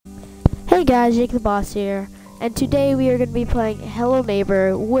Hi guys, Jake the Boss here, and today we are going to be playing Hello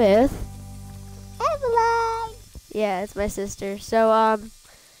Neighbor with Evaline. Yeah, it's my sister. So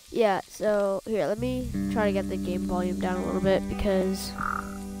yeah, so here, let me try to get the game volume down a little bit because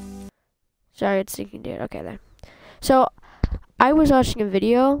sorry, it's sticking to it. Okay, there. So I was watching a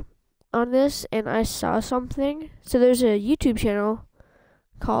video on this and I saw something. So there's a YouTube channel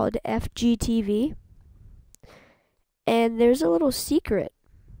called FGTV, and there's a little secret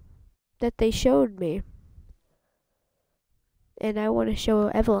that they showed me, and I want to show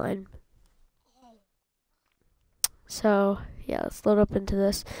Evaline. So yeah, let's load up into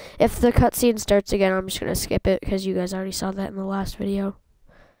this. If the cutscene starts again, I'm just gonna skip it because you guys already saw that in the last video.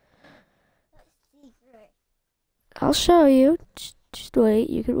 I'll show you. Just wait.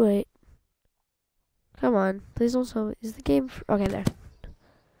 You can wait. Come on, please don't tell me. Is the game? Okay, there.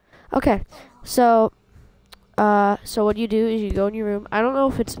 Okay, so what you do is you go in your room. I don't know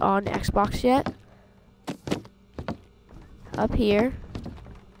if it's on Xbox yet. Up here.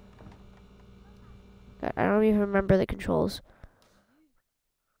 I don't even remember the controls.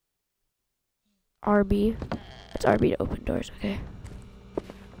 RB. It's RB to open doors, okay.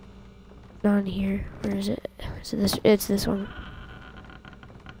 Not in here. Where is it? Is it this? It's this one.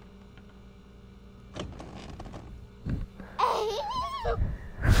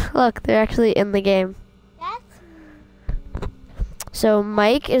 Look, they're actually in the game. So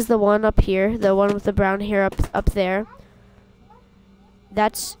Mike is the one up here, the one with the brown hair up there.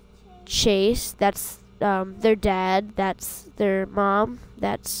 That's Chase. That's their dad. That's their mom.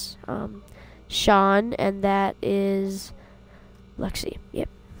 That's Sean, and that is Lexi. Yep.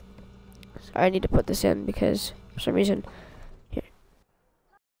 Sorry, I need to put this in because for some reason here.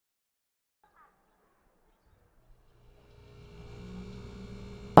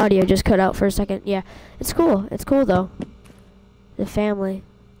 Audio just cut out for a second. Yeah, it's cool. It's cool though. The family.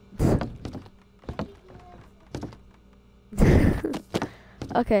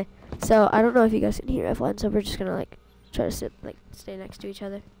 Okay, so I don't know if you guys can hear Evaline, so we're just gonna like try to stay next to each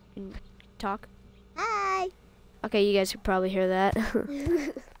other and talk. Hi. Okay, you guys can probably hear that.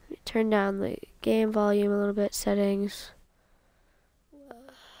 Turn down the game volume a little bit. Settings.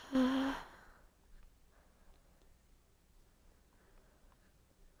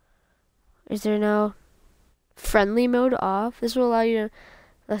 Is there no friendly mode off? This will allow you to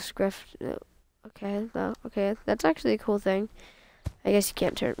less grift. No. Okay, no. Okay, that's actually a cool thing. I guess you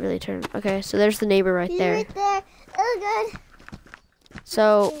can't really turn. Okay, so there's the neighbor right there. Right there. Oh, good.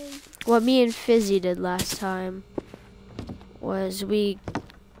 So, what me and Fizzy did last time was we.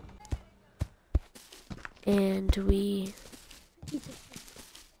 What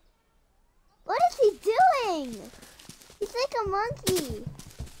is he doing? He's like a monkey.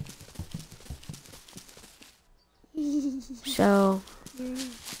 So,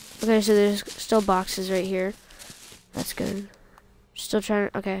 okay, so there's still boxes right here. That's good. Still trying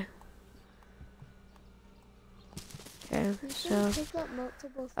to, okay. Okay,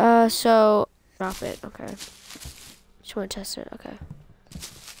 so, drop it, okay. Just want to test it, okay.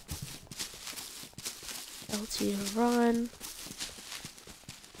 LT to run.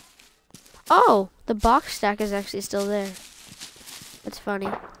 Oh, the box stack is actually still there. That's funny.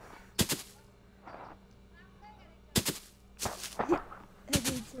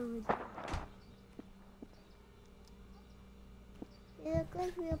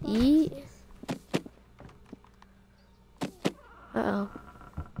 Yeet. Uh-oh.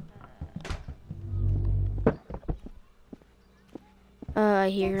 I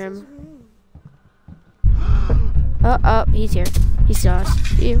hear him. Oh, he's here. He saw us.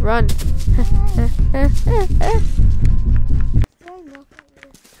 He run.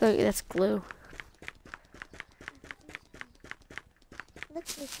 Look, that's glue.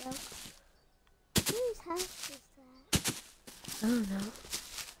 Whose house is that? I don't know.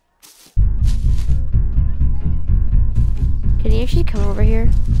 Can he actually come over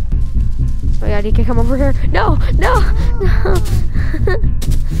here? Oh my god, he can come over here. No, no, no.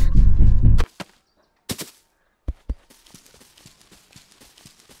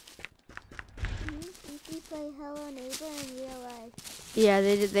 Play Hello Neighbor in real life. Yeah,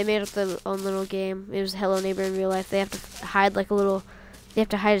 they did. They made up their own little game. It was Hello Neighbor in real life. They have to hide like a little. They have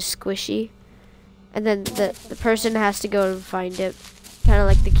to hide a squishy, and then the person has to go and find it, kind of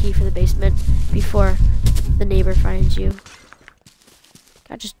like the key for the basement, before the neighbor finds you.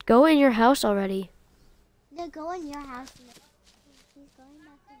 God, just go in your house already. No, go in your house. He's going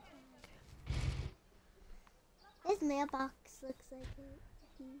back inside. His mailbox looks like it.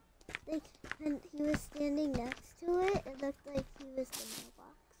 Like when he was standing next to it, it looked like he was the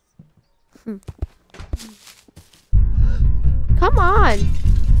mailbox. Come on!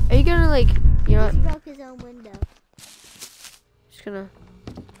 Are you gonna like, you know He what? broke his own window. Just gonna.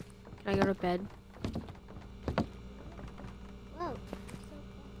 Can I go to bed? Whoa.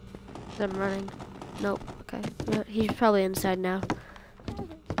 I'm running. Nope. Okay. Yeah, he's probably inside now.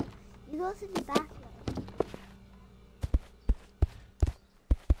 You go to the bathroom.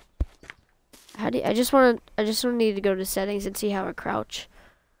 How do you, I just want to need to go to settings and see how I crouch.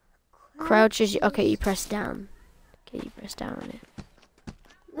 Crouch is okay. You press down. Okay, you press down on it.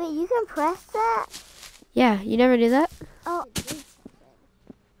 Wait, you can press that? Yeah, you never do that. Oh.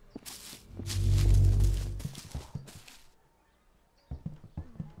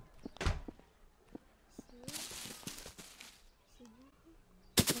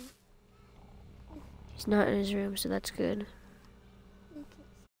 He's not in his room, so that's good.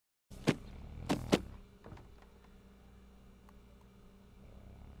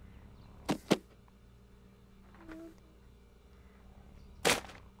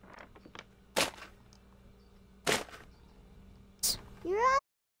 You're on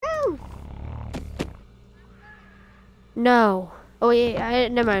the roof. No. Oh yeah,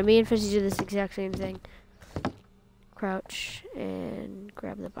 never mind. Me and Fizzy do this exact same thing. Crouch and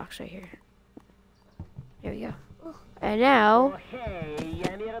grab the box right here. There we go. And now.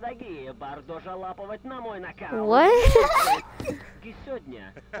 What?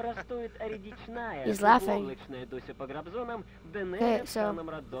 He's laughing. Okay, so.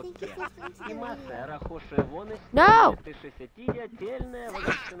 No!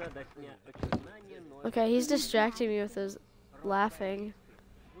 Okay, he's distracting me with his laughing.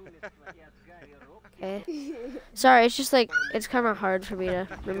 Okay. Sorry, it's just like, it's kind of hard for me to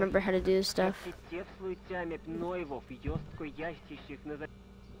remember how to do stuff.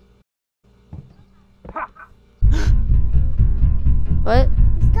 What?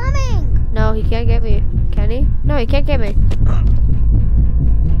 He's coming. No, he can't get me. Can he? No, he can't get me.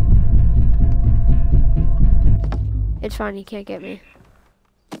 It's fine, he can't get me.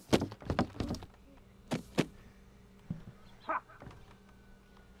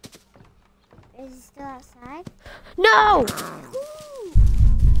 Is he still outside? No!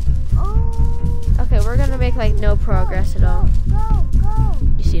 Oh. Okay, we're gonna make like no progress at all. Go.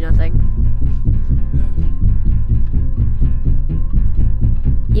 You see nothing.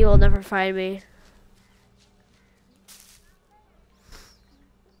 You will never find me.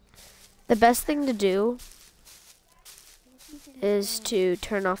 The best thing to do is to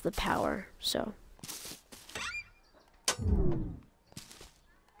turn off the power, so.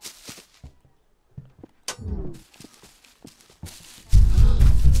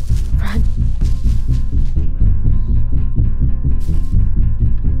 Run.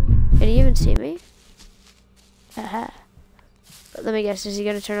 Can he even see me? Haha. But let me guess, is he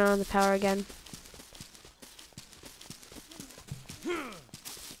gonna turn on the power again?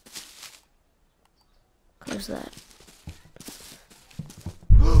 Close that.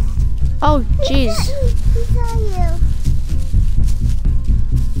 Oh, jeez. He saw you.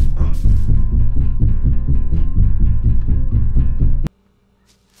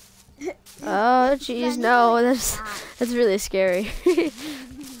 Oh, jeez, no, that's really scary.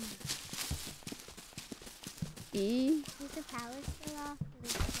 E? Is the power still off?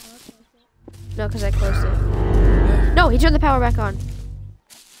 No, because I closed it. No, he turned the power back on.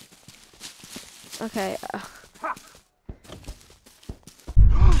 Okay.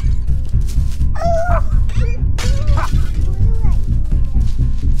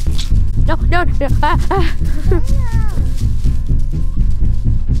 No.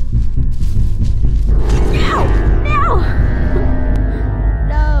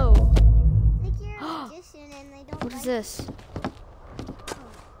 No. Like you're a magician and they don't. What is this?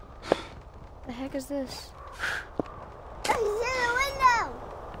 The heck is this? He's in the window.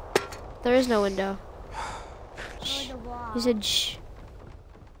 There is no window. Or the wall. He said shh.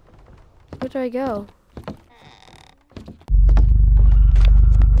 Where do I go?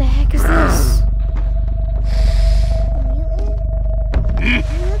 The heck is this?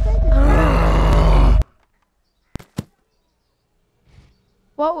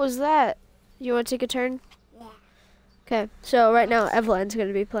 What was that? You want to take a turn? Yeah. Okay, so right now Eveline's going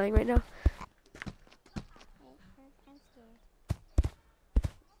to be playing right now.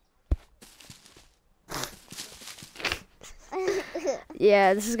 I'm scared.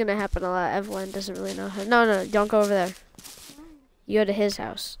 Yeah, this is going to happen a lot. Eveline doesn't really know how. No, don't go over there. You go to his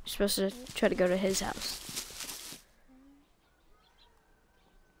house. You're supposed to try to go to his house.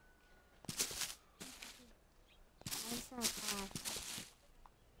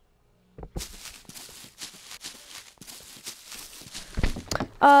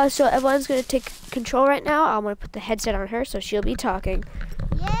 So Eveline's going to take control right now. I'm going to put the headset on her so she'll be talking.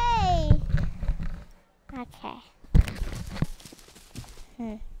 Yay! Okay.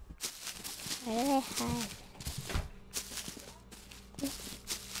 Where do I hide?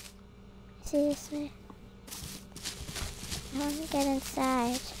 See this way? I want to get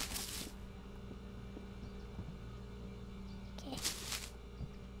inside. Okay.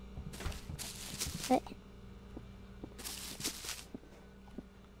 What?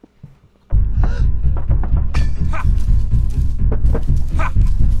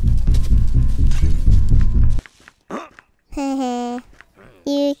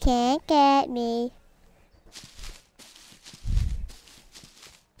 You can't get me.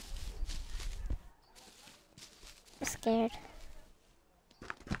 I'm scared.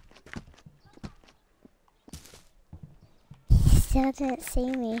 He still didn't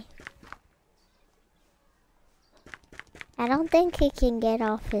see me. I don't think he can get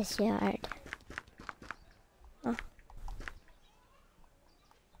off his yard. Oh.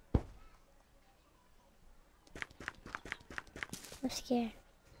 I'm scared.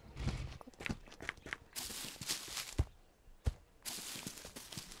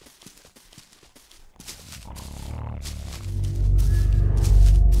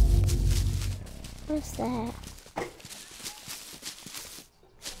 What's that?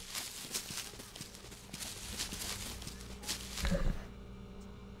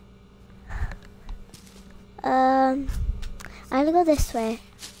 I'm gonna go this way.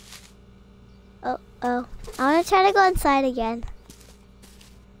 Oh. I wanna try to go inside again.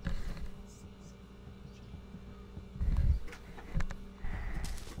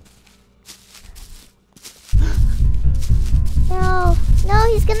 No,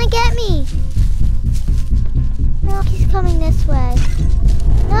 he's gonna get me. No, he's coming this way.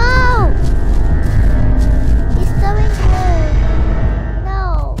 No! He's throwing glue.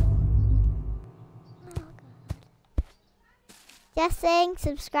 No. Oh, God. Just saying,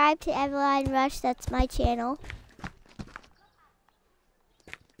 subscribe to Evaline Rush. That's my channel.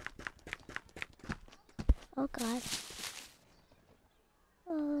 Oh, God.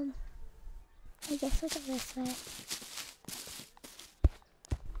 I guess we'll go this way.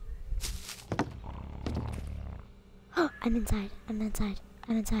 I'm inside.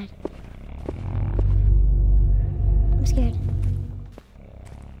 I'm scared.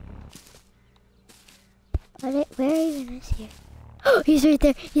 Where even is he? Oh, he's right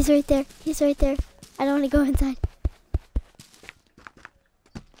there. I don't want to go inside.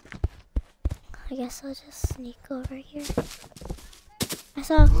 I guess I'll just sneak over here. I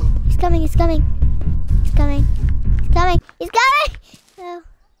saw him. He's coming. Oh.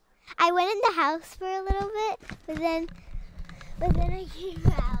 I went in the house for a little bit, but then I came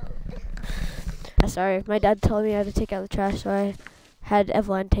out. Sorry, my dad told me I had to take out the trash, so I had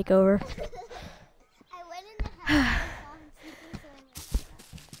Evaline take over. I went in the house and saw him sleeping,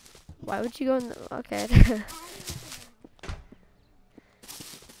 so Why would you go in the... Okay.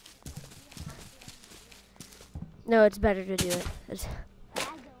 No, it's better to do it.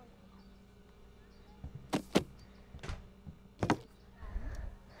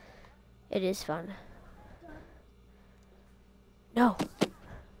 It is fun. No.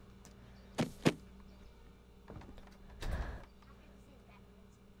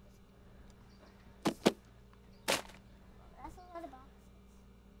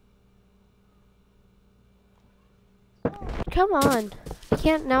 Come on.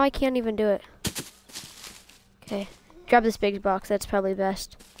 I can't even do it. Okay. Grab this big box. That's probably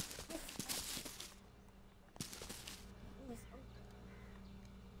best.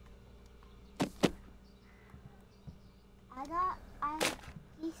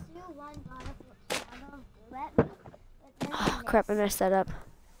 He threw one bottle of glue at me. Oh, crap, I messed that up.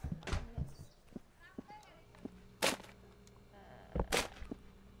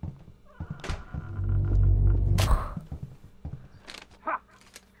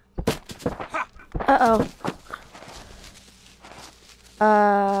 Uh-oh.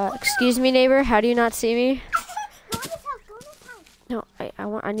 Excuse me, neighbor. How do you not see me? Go in his house. No,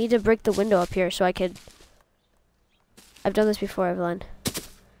 I need to break the window up here so I could... I've done this before, Evaline.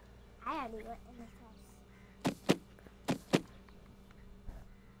 I already went in his house.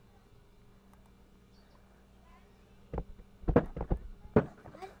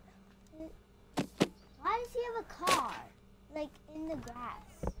 Why does he have a car? Like, in the grass?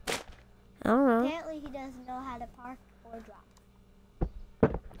 I don't know. Apparently he doesn't know how to park or drop.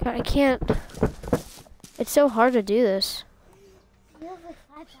 God, I can't. It's so hard to do this. You have like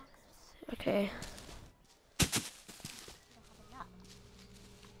 5 boxes. Okay.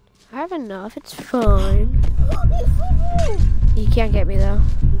 I have enough. It's fine. You can't get me though.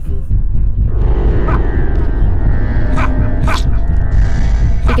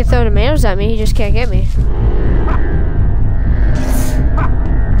 He can throw tomatoes at me, he just can't get me.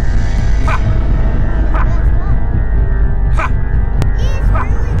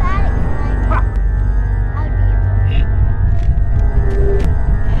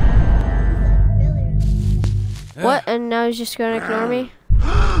 What? And now he's just gonna ignore me?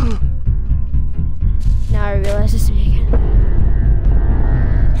 Now I realize it's me again.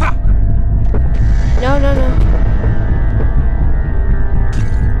 No, no, no.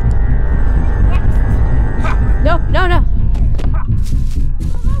 No, no, no.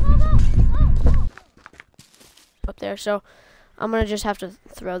 Up there, so I'm gonna just have to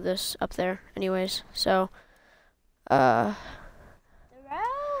throw this up there anyways. So, it's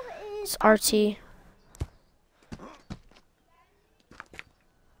RT.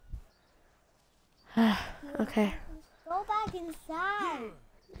 Okay. Go back inside.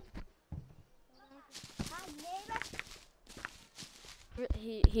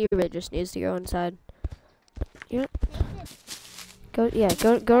 He really just needs to go inside. You know, go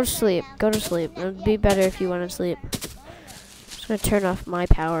to sleep. Go to sleep. It would be better if you went to sleep. I'm just gonna turn off my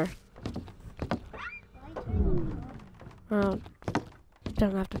power. Oh,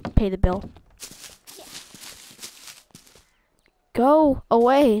 don't have to pay the bill. Go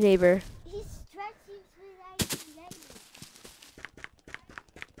away, neighbor.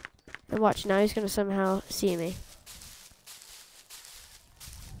 And watch, now he's gonna somehow see me.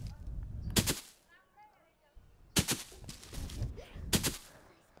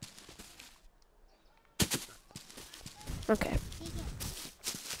 Okay.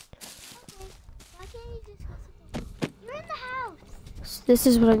 You're in the house. So this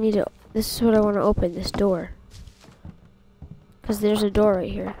is what I need to. This is what I want to open. This door. Cause there's a door right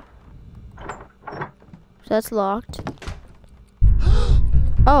here. So that's locked.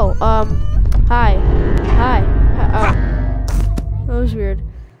 Oh, hi. Hi. Oh. That was weird.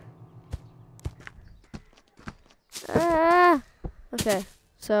 Ah! Okay,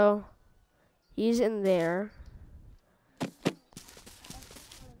 so he's in there.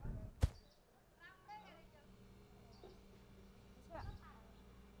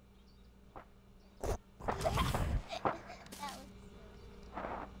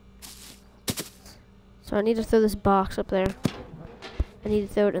 So I need to throw this box up there. I need to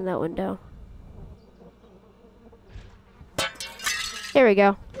throw it in that window. There we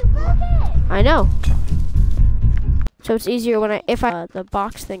go. I know. So it's easier when if I the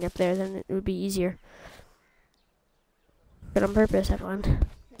box thing up there, then it would be easier. But on purpose, everyone.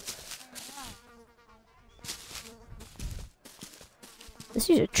 Let's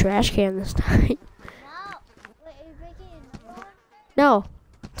use a trash can this time. No. Wait, are you breaking another one? No.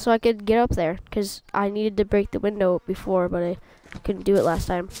 So I could get up there, because I needed to break the window before, but I couldn't do it last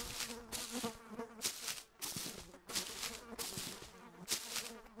time.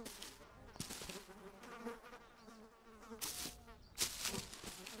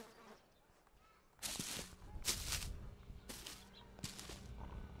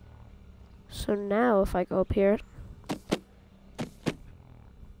 So now if I go up here,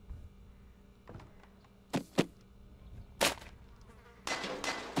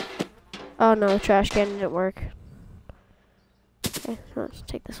 oh no, the trash can didn't work. Okay, so let's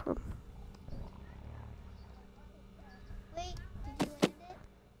take this one. Wait, did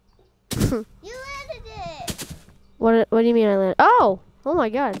you land it? You landed it! What do you mean I landed? Oh! Oh my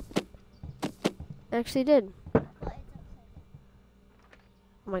god. I actually did. Well, it's upside down.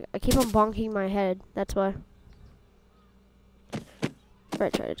 Oh my god, I keep on bonking my head. That's why.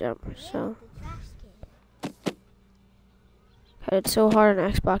 Right, try to jump. So The trash can. God, it's so hard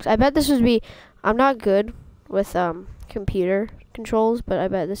on Xbox. I bet this would be. I'm not good with computer controls, but I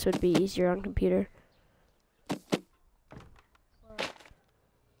bet this would be easier on computer. Well,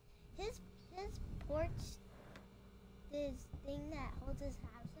 his porch, this thing that holds his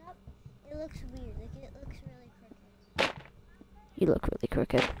house up, it looks weird. Like it looks really crooked. You look really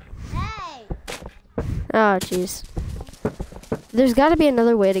crooked. Hey! Oh jeez. There's got to be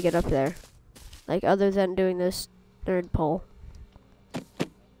another way to get up there, like other than doing this nerd pole.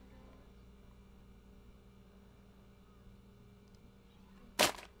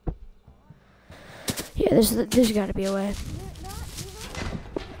 Yeah, there's got to be a way. You're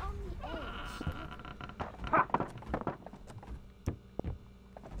on the edge.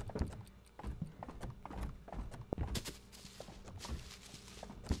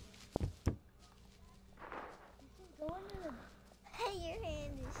 Go under the. Hey, your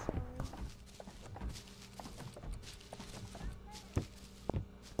hand is showing.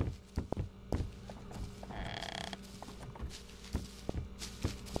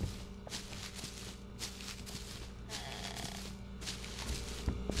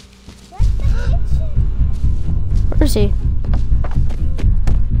 is he?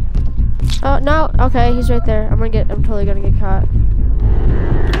 Oh no. Okay, he's right there. I'm totally gonna get caught.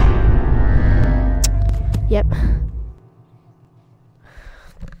 Yep.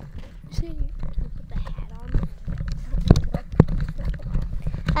 See, put the hat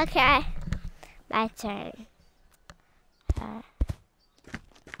on. Okay, my turn.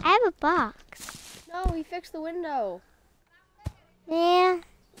 I have a box. No, he fixed the window. Yeah.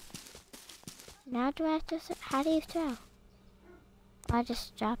 Now do I have to? How do you throw? I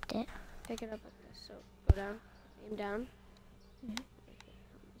just dropped it. Pick it up like this. So go down, aim down.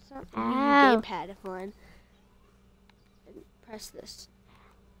 It's not Ow. a gamepad, Evaline. And press this.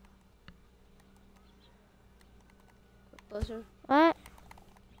 Closer. What?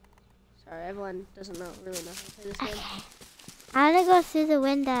 Sorry, Evaline doesn't really know how to play this game. Okay. I'm gonna go through the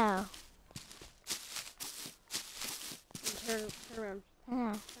window. And turn around.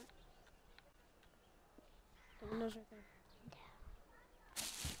 Oh. The window's right there.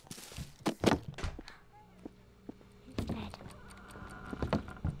 Bed.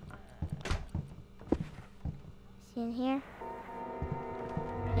 See in here?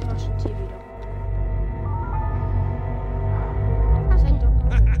 He's watching TV, don't go in there. I said don't go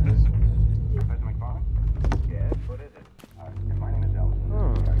in there, please. Mr. McFarland? Yes, what is it? My name is Elvis.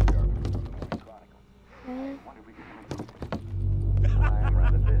 Wonder if we could come in. I'm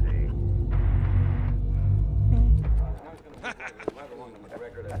rather busy.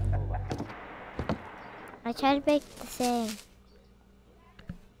 I tried to make the same.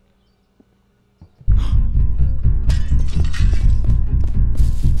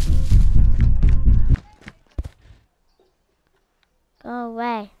 Go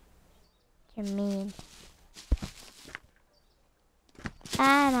away. You're mean.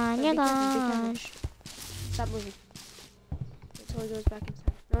 Come on, you're Be careful, be gone. careful. Stop moving. Wait till he goes back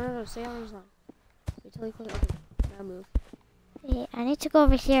inside. No, stay on his line. Wait till he goes, okay, now move. Wait, I need to go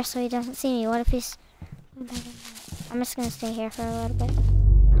over here so he doesn't see me. What if he's... I'm just gonna stay here for a little bit.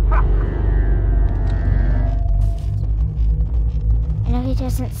 I know he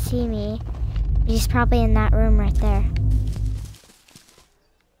doesn't see me, but he's probably in that room right there.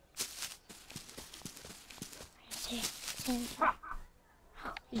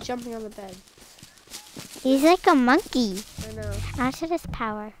 He's jumping on the bed. He's like a monkey. I know. Out to this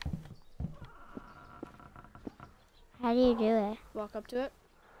power. How do you do it? Walk up to it.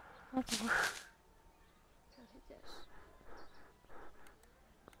 Okay. I'll hit this.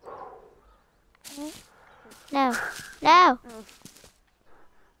 No. No. Oh.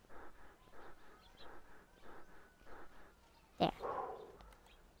 There.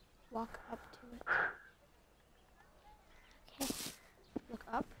 Walk up to it. Okay. Look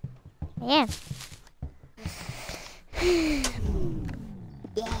up. I am.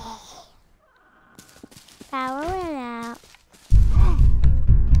 Power went out.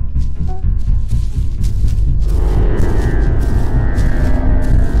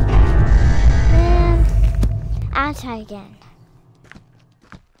 Man, I'll try again.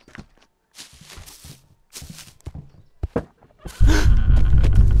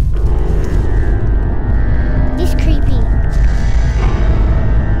 He's creepy.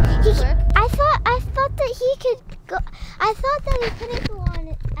 I thought that he could go. I thought that he couldn't go on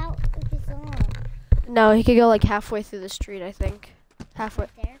it out of his own. No, he could go like halfway through the street, I think. Halfway,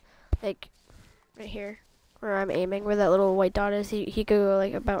 There. like right here, where I'm aiming, where that little white dot is. He could go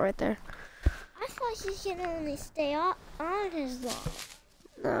like about right there. I thought he could only stay on his lawn.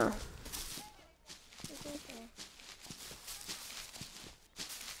 No.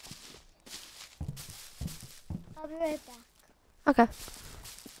 I'll be right back. Okay.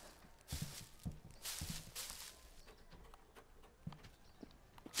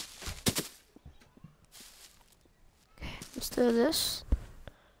 Let's do this.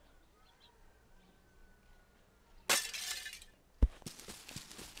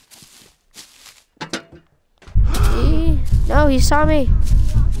 No, he saw me.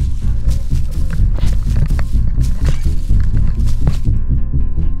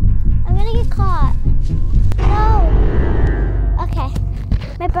 I'm gonna get caught. No. Okay.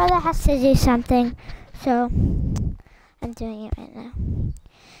 My brother has to do something, so I'm doing it right now.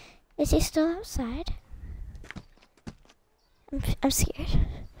 Is he still outside? I'm scared.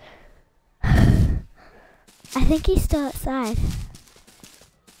 I think he's still outside.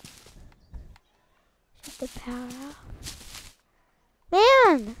 Shut the power off.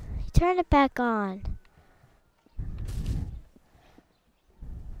 Man! He turned it back on.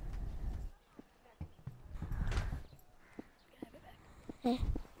 Okay.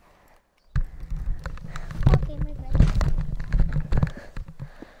 Okay, my brother.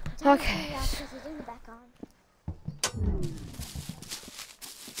 Okay. Put it back on.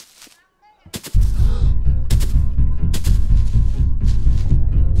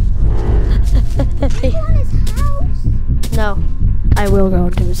 Go in his house. No, I will go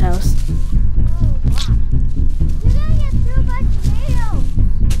into his house. Oh, wow. You're gonna get through by tomatoes.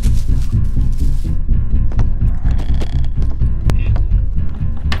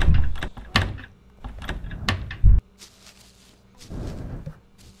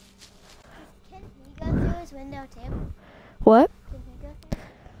 Can he go through his window too? What? Can he go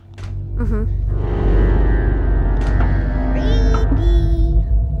through? Mm-hmm.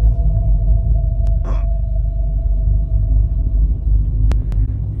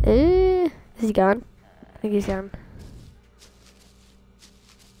 Is he gone? I think he's gone.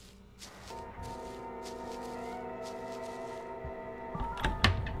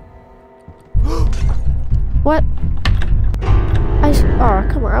 What? Oh,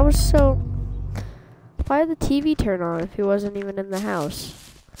 come on. I was so... Why did the TV turn on if he wasn't even in the house?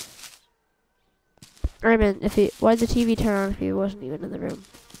 Or I meant, why did the TV turn on if he wasn't even in the room?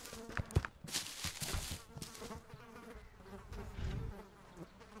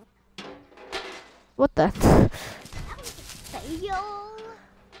 What the? Fail.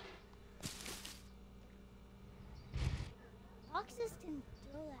 Boxes can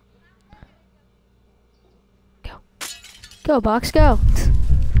do that. Go, box, go.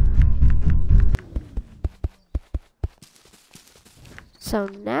 So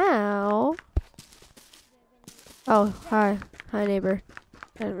now... Oh, hi. Hi, neighbor.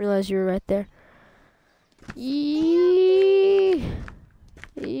 I didn't realize you were right there. Yee.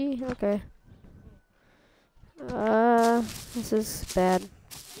 Okay. This is bad.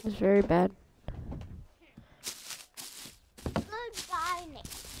 It's very bad. Goodbye, Nick.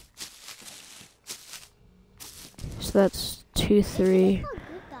 So that's 2, 3, Oh,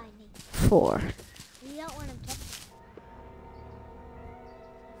 goodbye, Nick. 4. You don't want him touching.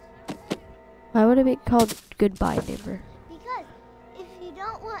 Why would it be called goodbye, neighbor? Because if you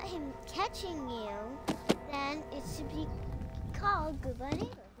don't want him catching you, then it should be called goodbye neighbor.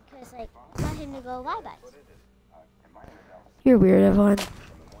 Because like, want him to go bye-bye. You're weird, Evaline.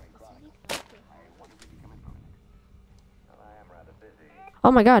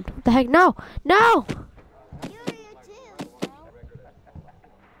 Oh my god, what the heck? No! No! You're here too.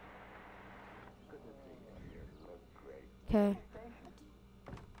 Okay.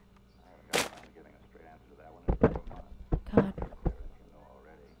 God.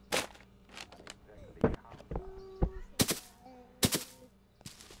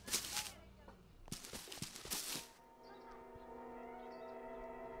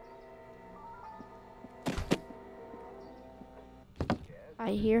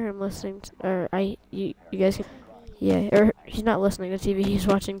 I hear him listening to, or you guys can, yeah, or he's not listening to TV, he's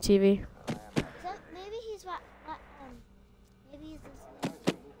watching TV. So maybe he's maybe he's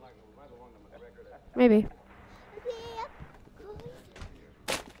listening. Maybe.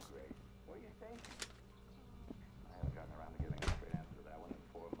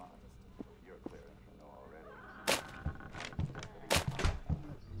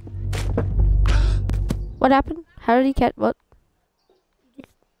 What happened? How did he catch, what?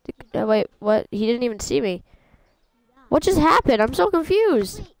 No, wait, what? He didn't even see me. What just happened? I'm so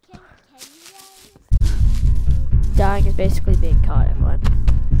confused. Wait, can you guys? Dying is basically being caught, Evaline. I know,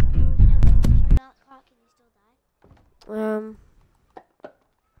 but if you're not caught, can you still die?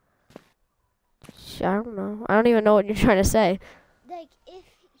 I don't know. I don't even know what you're trying to say. Like, if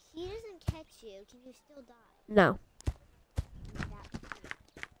he doesn't catch you, can you still die? No.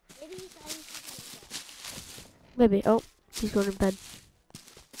 Maybe he thought he was going Maybe. Oh, he's going to bed.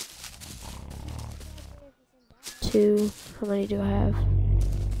 2. How many do I have?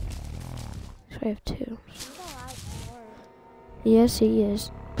 So I have 2. Yes, he is.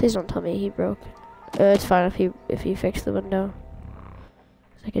 Please don't tell me he broke. It's fine if he fixed the window.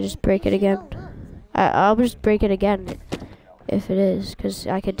 I could just break it again. I'll just break it again if it is, because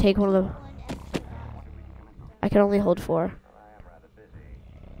I could take one of the. I can only hold 4.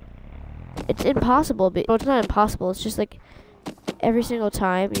 It's impossible, but well, it's not impossible. It's just like every single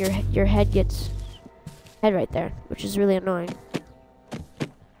time your head gets right there, which is really annoying.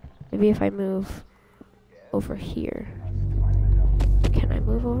 Maybe if I move over here. Can I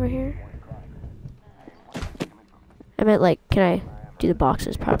move over here? I meant like, can I do the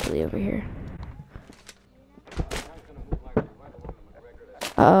boxes properly over here?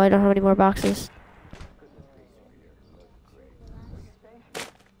 Uh-oh, I don't have any more boxes.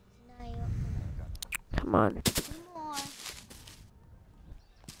 Come on.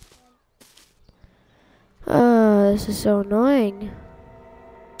 This is so annoying.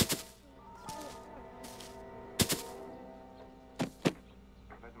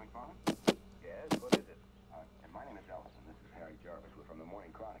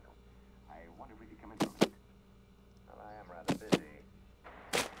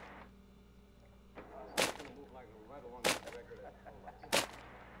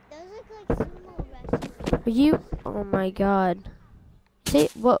 like sumo wrestlers. Are you? Oh my god. Say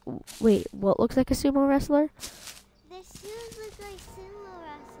what? Wait, what looks like a sumo wrestler? Their shoes look like sumo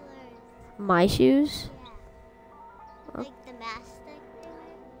wrestlers. My shoes? Yeah. Like the mask that they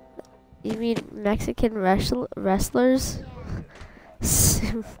wear. You mean Mexican wrestlers? Yeah.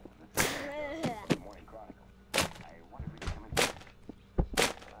 Morning Chronicle. I wondered if we could come in. I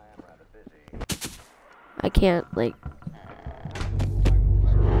am rather busy. I can't like.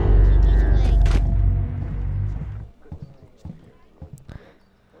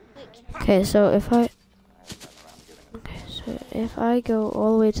 Okay, so if I. Okay, so if I go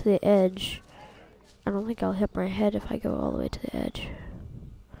all the way to the edge, I don't think I'll hit my head if I go all the way to the edge.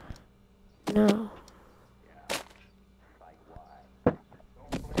 No.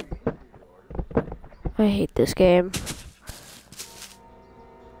 I hate this game. But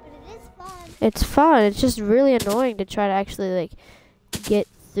it is fun. It's fun. It's just really annoying to try to actually like get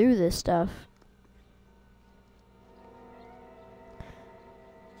through this stuff.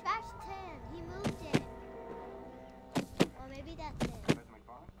 Trash can. He moved it. Or maybe that's it. Mr.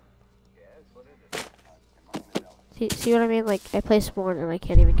 McFarland? Yes, what is it? My name is Elvis. See what I mean? Like I placed one and I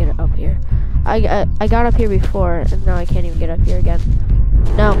can't even get it up here. I got up here before and now I can't even get up here again.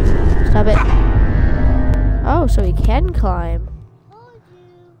 No, stop it. Oh, so he can climb. Told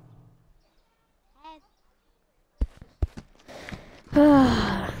you.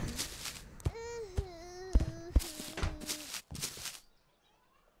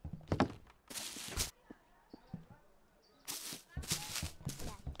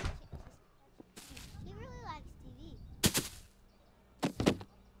 He really likes TV.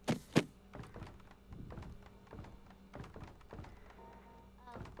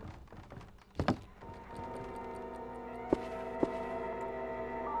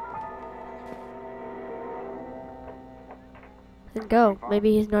 Then go.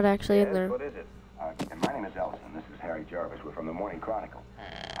 Maybe he's not actually in Yes, there. what is it? And my name is Elvis, and this is Harry Jarvis. We're from the Morning Chronicle.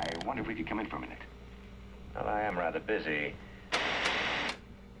 I wonder if we could come in for a minute. Well, I am rather busy.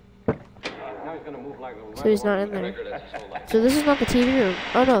 Now he's gonna move like So he's not in there. So this is not the TV room.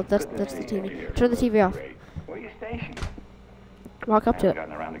 Oh no, that's the TV. Turn the TV off. Great. Where are you stationed? Walk up I to haven't it.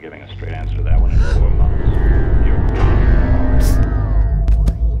 gotten around to giving a straight answer to that one in 4 months.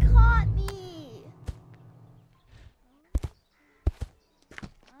 He caught me.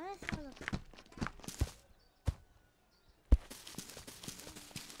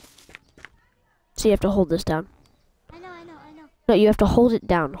 So you have to hold this down. I know. No, you have to hold it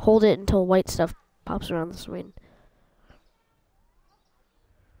down. Hold it until white stuff pops around the screen.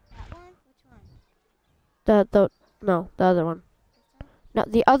 That one? Which one? No, the other one. No,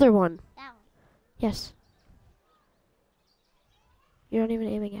 the other one. That one. Yes. You're not even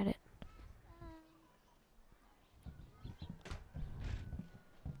aiming at it.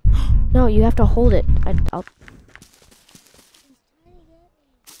 No, you have to hold it. I'll.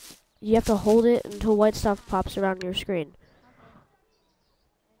 You have to hold it until white stuff pops around your screen.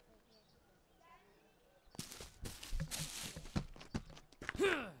 I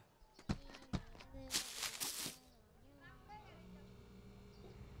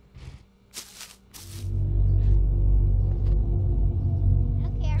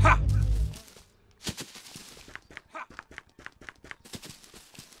don't care. Ha!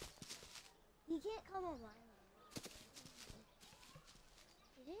 He can't come on mine.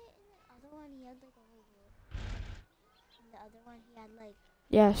 Did it in the other one he had like a whole room? In the other one he had like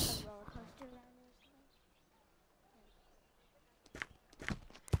Yes. a roller coaster around it or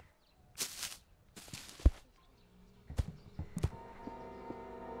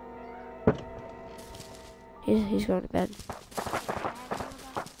something? He's going to bed. I don't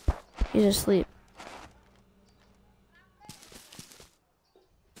know about it. He's asleep.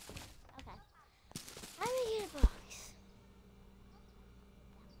 Okay. Let me get a box.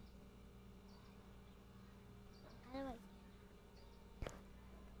 How do I?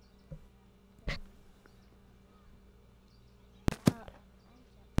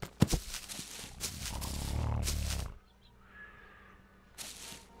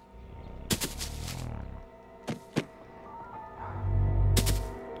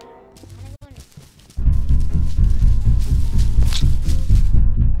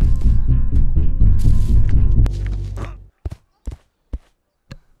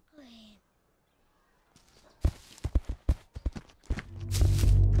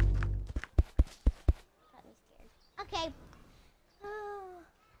 Okay.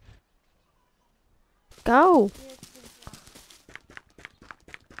 Go.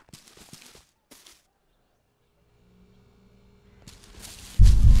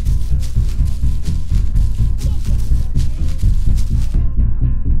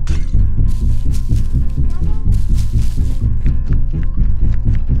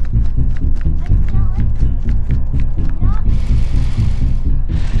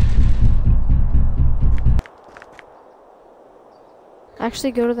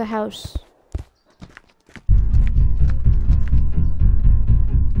 Actually, go to the house.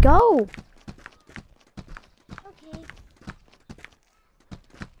 Go! Okay.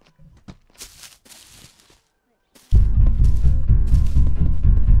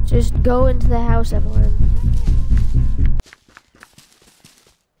 Just go into the house, Evaline.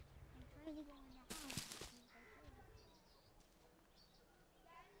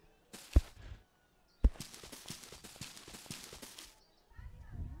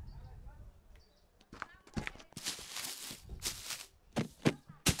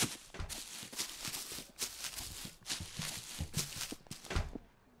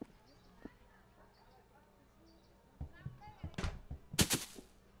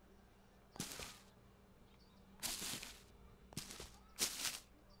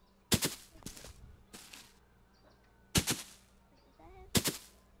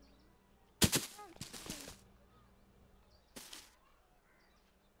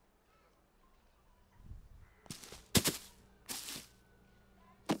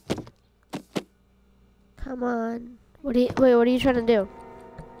 Come on. What are you trying to do?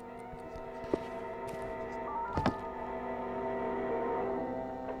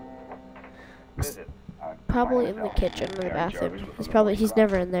 Visit. Probably in the kitchen or the bathroom. He's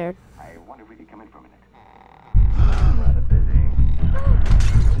never in there. I wonder if we could come in for a minute. I'm rather busy.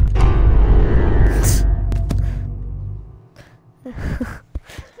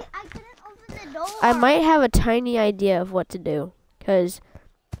 I couldn't open the door. I might have a tiny idea of what to do, cause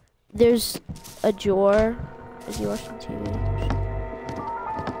there's a drawer. Is he watching TV?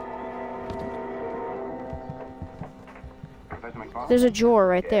 Professor McFarland? There's a drawer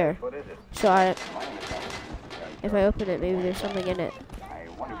right there. What is it? So My name is Elton. if I open it, maybe there's something in it. I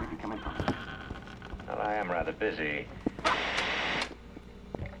wonder if we could come in for a minute. Well, I am rather busy.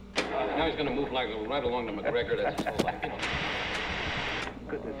 Now he's going to move like right along to McGregor. That's his whole life. You know.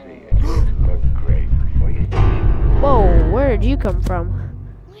 Good to see you. You look great. What do you think? Whoa, where did you come from?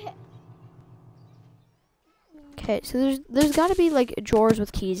 Okay, so there's got to be like drawers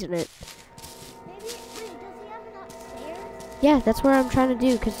with keys in it. Maybe, wait, does he have it upstairs? Yeah, that's where I'm trying to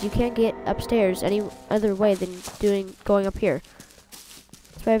do, because you can't get upstairs any other way than going up here.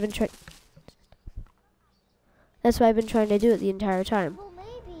 That's why I've been trying. That's why I've been trying to do it the entire time. Well,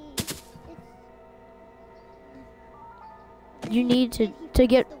 maybe You need to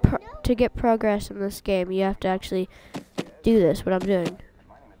get progress in this game. You have to actually do this. What I'm doing.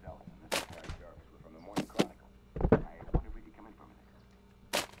 My name is Elton. This is Harry Jarvis. We're from the Morning Chronicle. I wonder if we could come in for a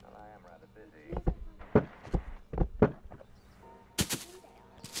minute. Well, I am rather busy.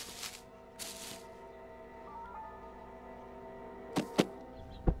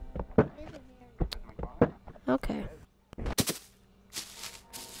 Okay.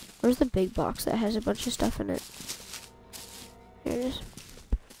 Where's the big box that has a bunch of stuff in it? Here it is.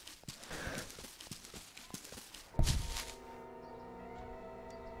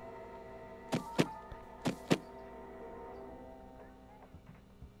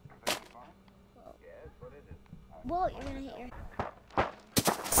 Whoa, you're gonna hit your.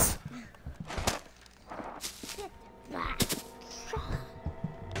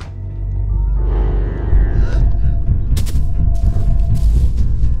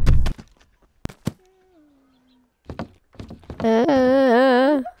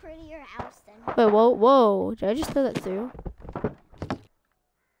 Prettier house than. Wait, whoa. Did I just throw that through?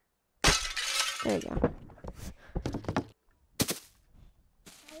 There you go.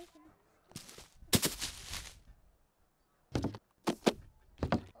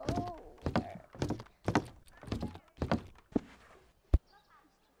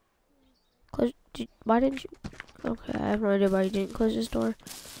 Why didn't you? Okay, I have no idea why you didn't close this door.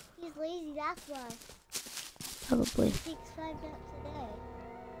 He's lazy, that's why. Probably. He takes 5 naps a day.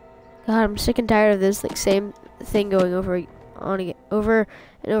 God, I'm sick and tired of this like same thing going over and over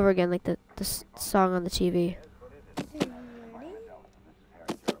again, like the song on the TV.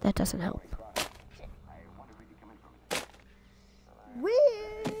 That doesn't help.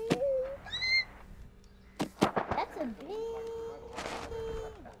 That's a big.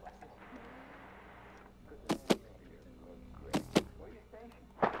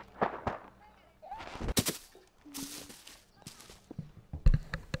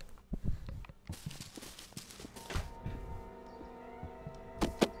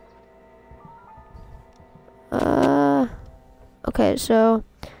 Okay, so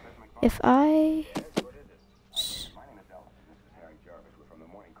if I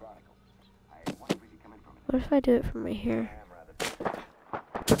what if I do it from right here?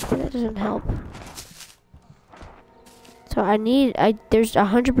 That doesn't help. So there's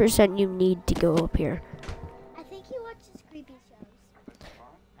 100% you need to go up here. I think he watches creepy shows.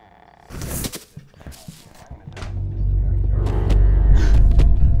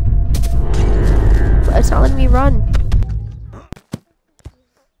 It's not letting me run.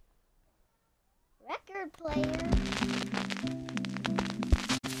 Record player.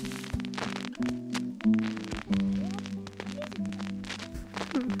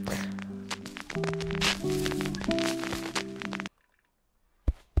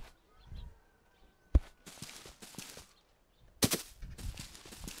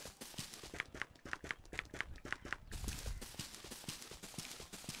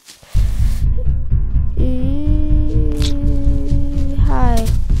 Hi.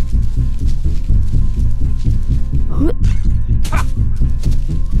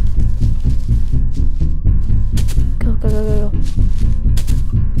 Go, go, go, go, go.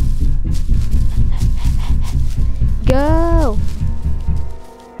 Go!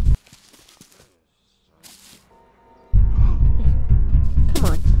 Come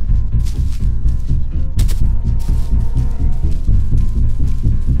on.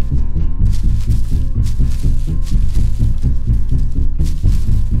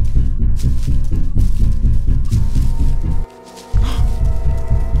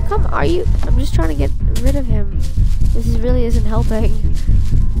 Come, are you? I'm just trying to get rid of him. This really isn't helping.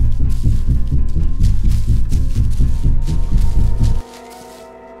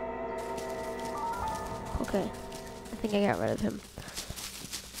 Okay, I think I got rid of him.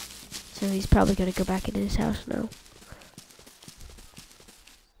 So he's probably gonna go back into his house now.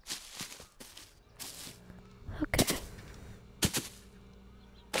 Okay.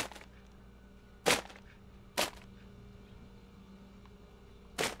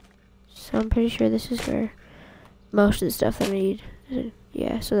 So I'm pretty sure this is where most of the stuff that I need.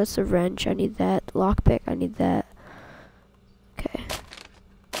 Yeah, so that's the wrench. I need that. Lockpick. I need that. Okay.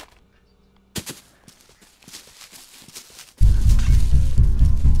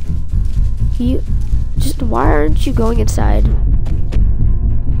 Why aren't you going inside?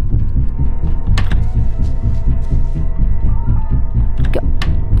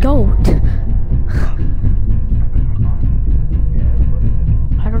 Go.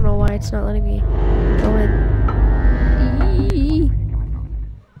 I don't know why it's not letting me go in.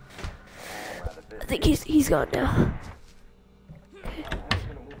 I think he's gone now. Okay.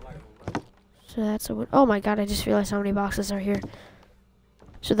 So that's a. Oh my god! I just realized how many boxes are here.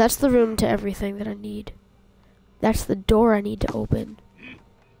 So that's the room to everything that I need. That's the door I need to open.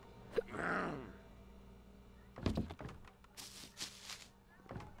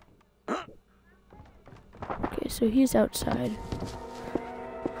 Okay, so he's outside.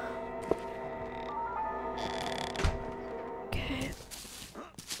 Okay.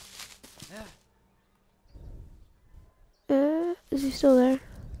 Is he still there?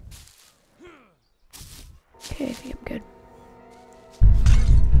 Okay, I think I'm good.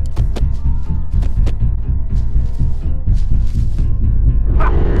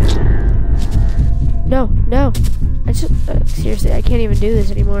 No. I just, seriously, I can't even do this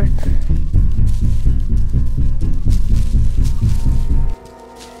anymore.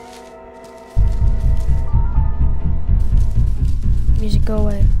 Music, go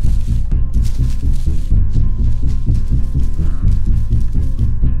away.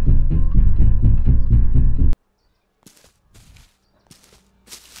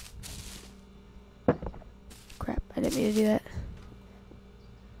 Crap, I didn't mean to do that.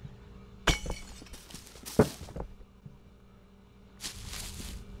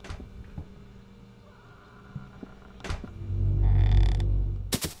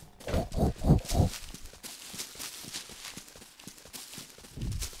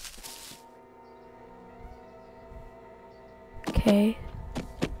 Okay.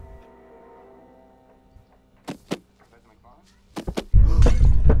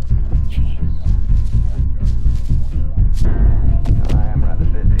 I am rather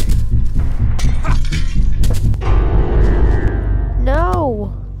busy.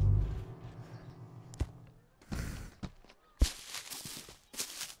 No!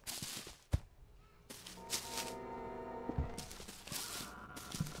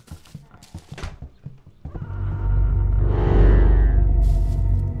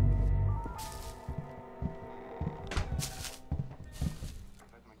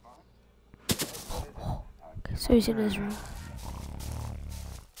 So he's in his room.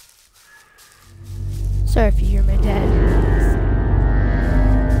 Sorry if you hear my dad.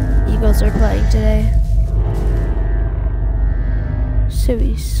 Eagles are playing today. So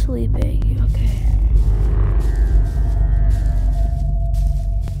he's sleeping. Okay.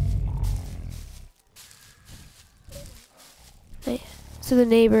 Hey, so the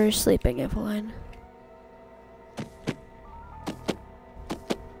neighbor is sleeping, Evaline.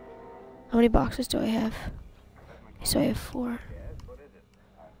 How many boxes do I have? So I have 4.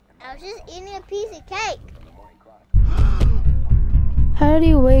 I was just eating a piece of cake. How did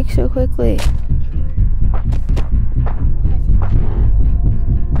he wake so quickly? That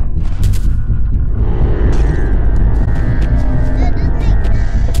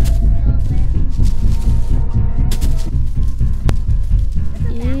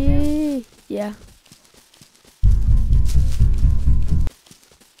does make sense. Yeah.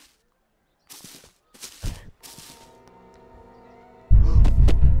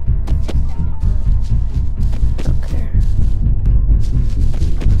 Okay.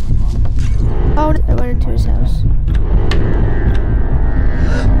 Oh, I went into his house.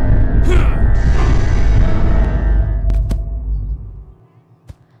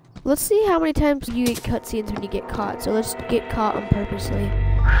 Let's see how many times you get cutscenes when you get caught. So let's get caught on purposely.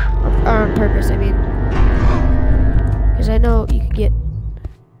 Or on purpose, I mean. Because I know you could get...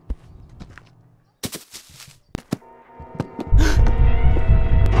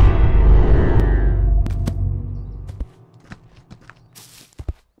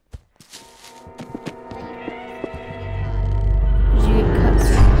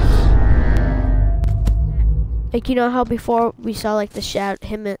 Like, you know how before we saw like the shadow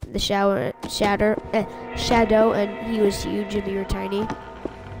and he was huge and we were tiny?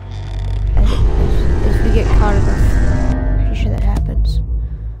 I think if we get caught enough, I'm pretty sure that happens.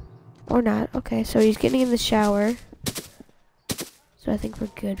 Or not. Okay, so he's getting in the shower. So I think we're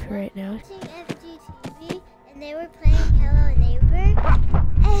good for right now. Watching FGTV and they were playing Hello Neighbor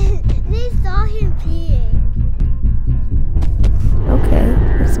and they saw him peeing. Okay,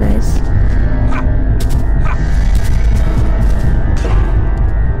 that's nice.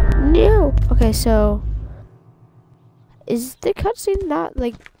 No! Okay, so... Is the cutscene not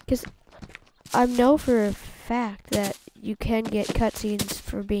like... Because I know for a fact that you can get cutscenes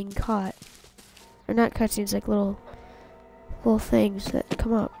for being caught. Or not cutscenes, like little things that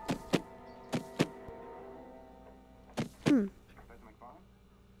come up. Professor McFarland?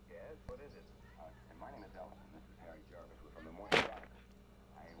 Yes, what is it? My name is Elton. This is Harry Jarvis. We're from the Morning Chronicle.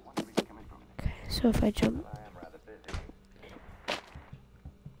 I wonder if we could come in for a minute. Okay, so if I jump... I am rather busy.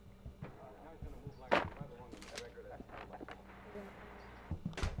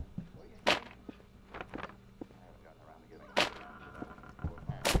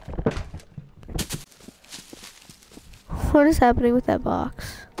 What is happening with that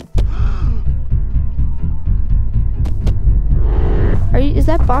box? Is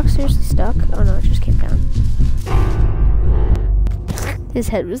that box seriously stuck? Oh no, it just came down. His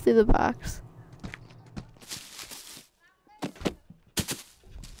head was through the box.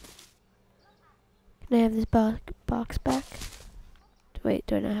 Can I have this box back? Wait,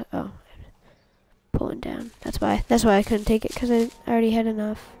 do I not have... Oh. Pulling down. That's why I couldn't take it, because I already had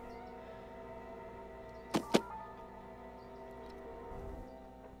enough.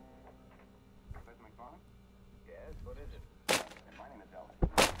 Professor McFarland? Yes, what is it? My name is Elton.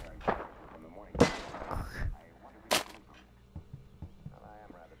 This is Harry Jarvis. We're from the Morning Chronicle. I wonder if we could come in for a minute. Well, I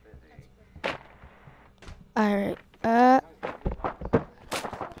am rather busy. Alright.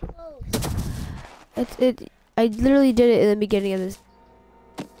 I literally did it in the beginning of this.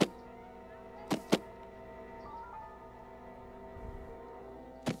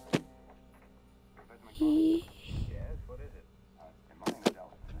 Yes, what is it? My name is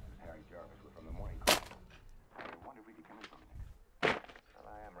Elton. This is Harry Jarvis. We're from the Morning Chronicle. I wonder if we could come in for a minute. Well, I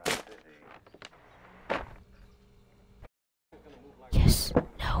am rather busy. Yes.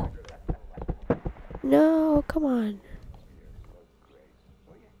 No. No, come on.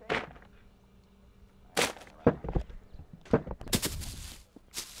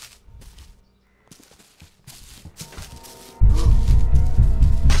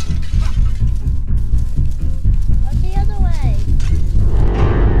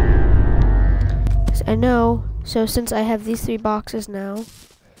 I know, so since I have these 3 boxes now,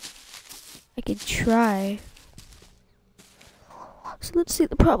 I could try. So let's see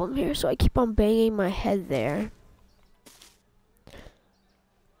the problem here. So I keep on banging my head there.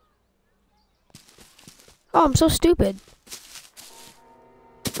 Oh, I'm so stupid.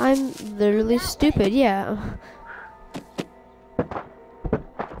 I'm literally stupid, yeah.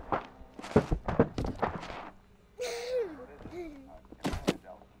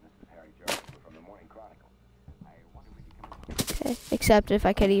 Okay, except if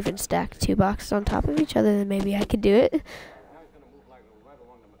I could even stack 2 boxes on top of each other, then maybe I could do it.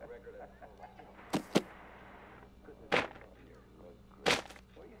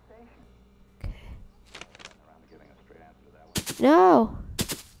 No.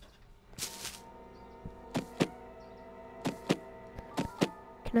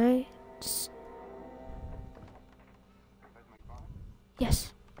 Can I?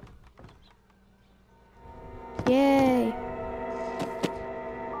 Yes.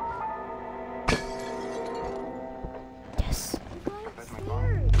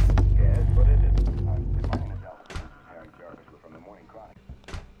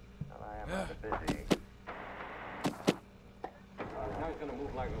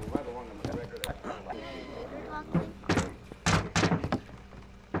 right along the McGregor. That's all I see.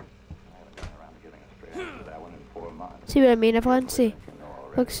 I haven't gotten around to giving a straight answer to that one in 4 months. See what I mean, Evaline? See.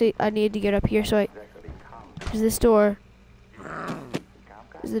 Look, see, I need to get up here, so there's this door.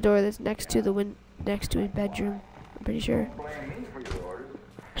 There's the door that's next to the next to his bedroom, I'm pretty sure.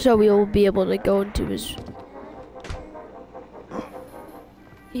 So we will be able to go into his...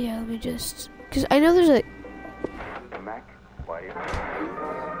 Yeah, let me just... Because I know there's a Mac, why you...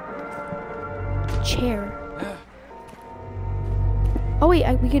 chair. Oh wait,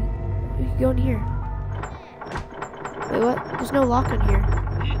 we could go in here. Wait, what? There's no lock on here.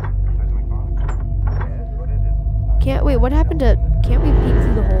 Can't, wait, what happened to... Can't we peek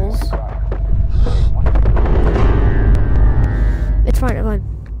through the holes? It's fine, I'm fine.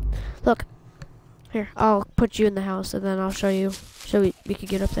 Look. Here, I'll put you in the house and then I'll show you. So we could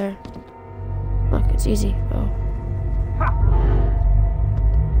get up there. Look, it's easy. Oh.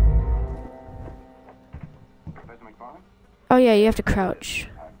 Oh yeah, you have to crouch.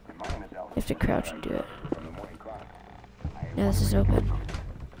 You have to crouch and do it. Yeah, this is open.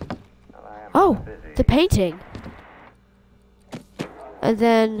 Oh, the painting. And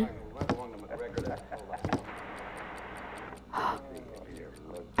then...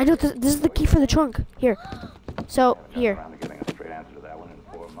 I know, this is the key for the trunk. Here. So, here.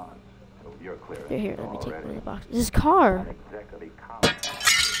 Here, let me take one of the boxes. This is car.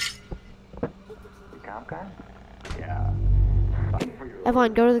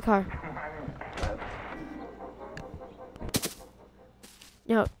 Evaline, go to the car.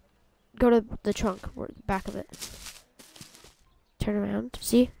 No, go to the trunk, or the back of it. Turn around.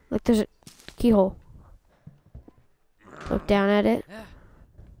 See? Look, there's a keyhole. Look down at it.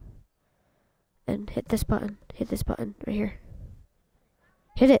 And hit this button. Hit this button right here.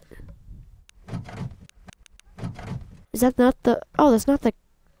 Hit it. Is that not the... Oh, that's not the...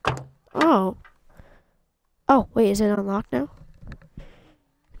 Oh. Oh, wait, is it unlocked now?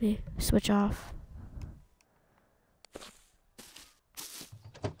 Let me switch off.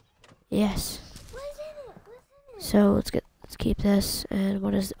 Yes. So let's keep this. And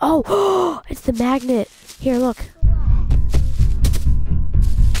what is... Oh! It's the magnet! Here, look.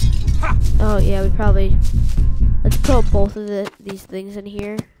 Oh, yeah, we probably... Let's put both of these things in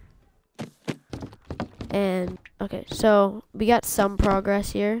here. And, okay, so we got some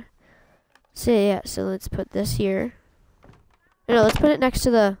progress here. So, yeah, so let's put this here. No, let's put it next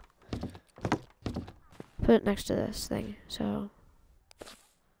to the... Put it next to this thing, so...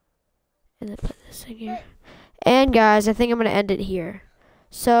 And then put this thing here. And, guys, I think I'm going to end it here.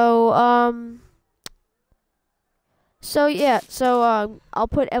 So, So yeah, I'll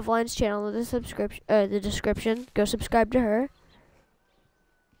put Evaline's channel in the description. Go subscribe to her.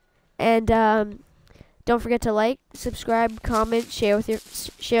 And don't forget to like, subscribe, comment, share this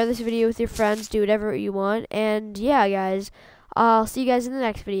video with your friends, do whatever you want. And yeah, guys, I'll see you guys in the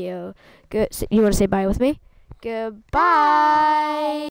next video. Good. You want to say bye with me? Goodbye.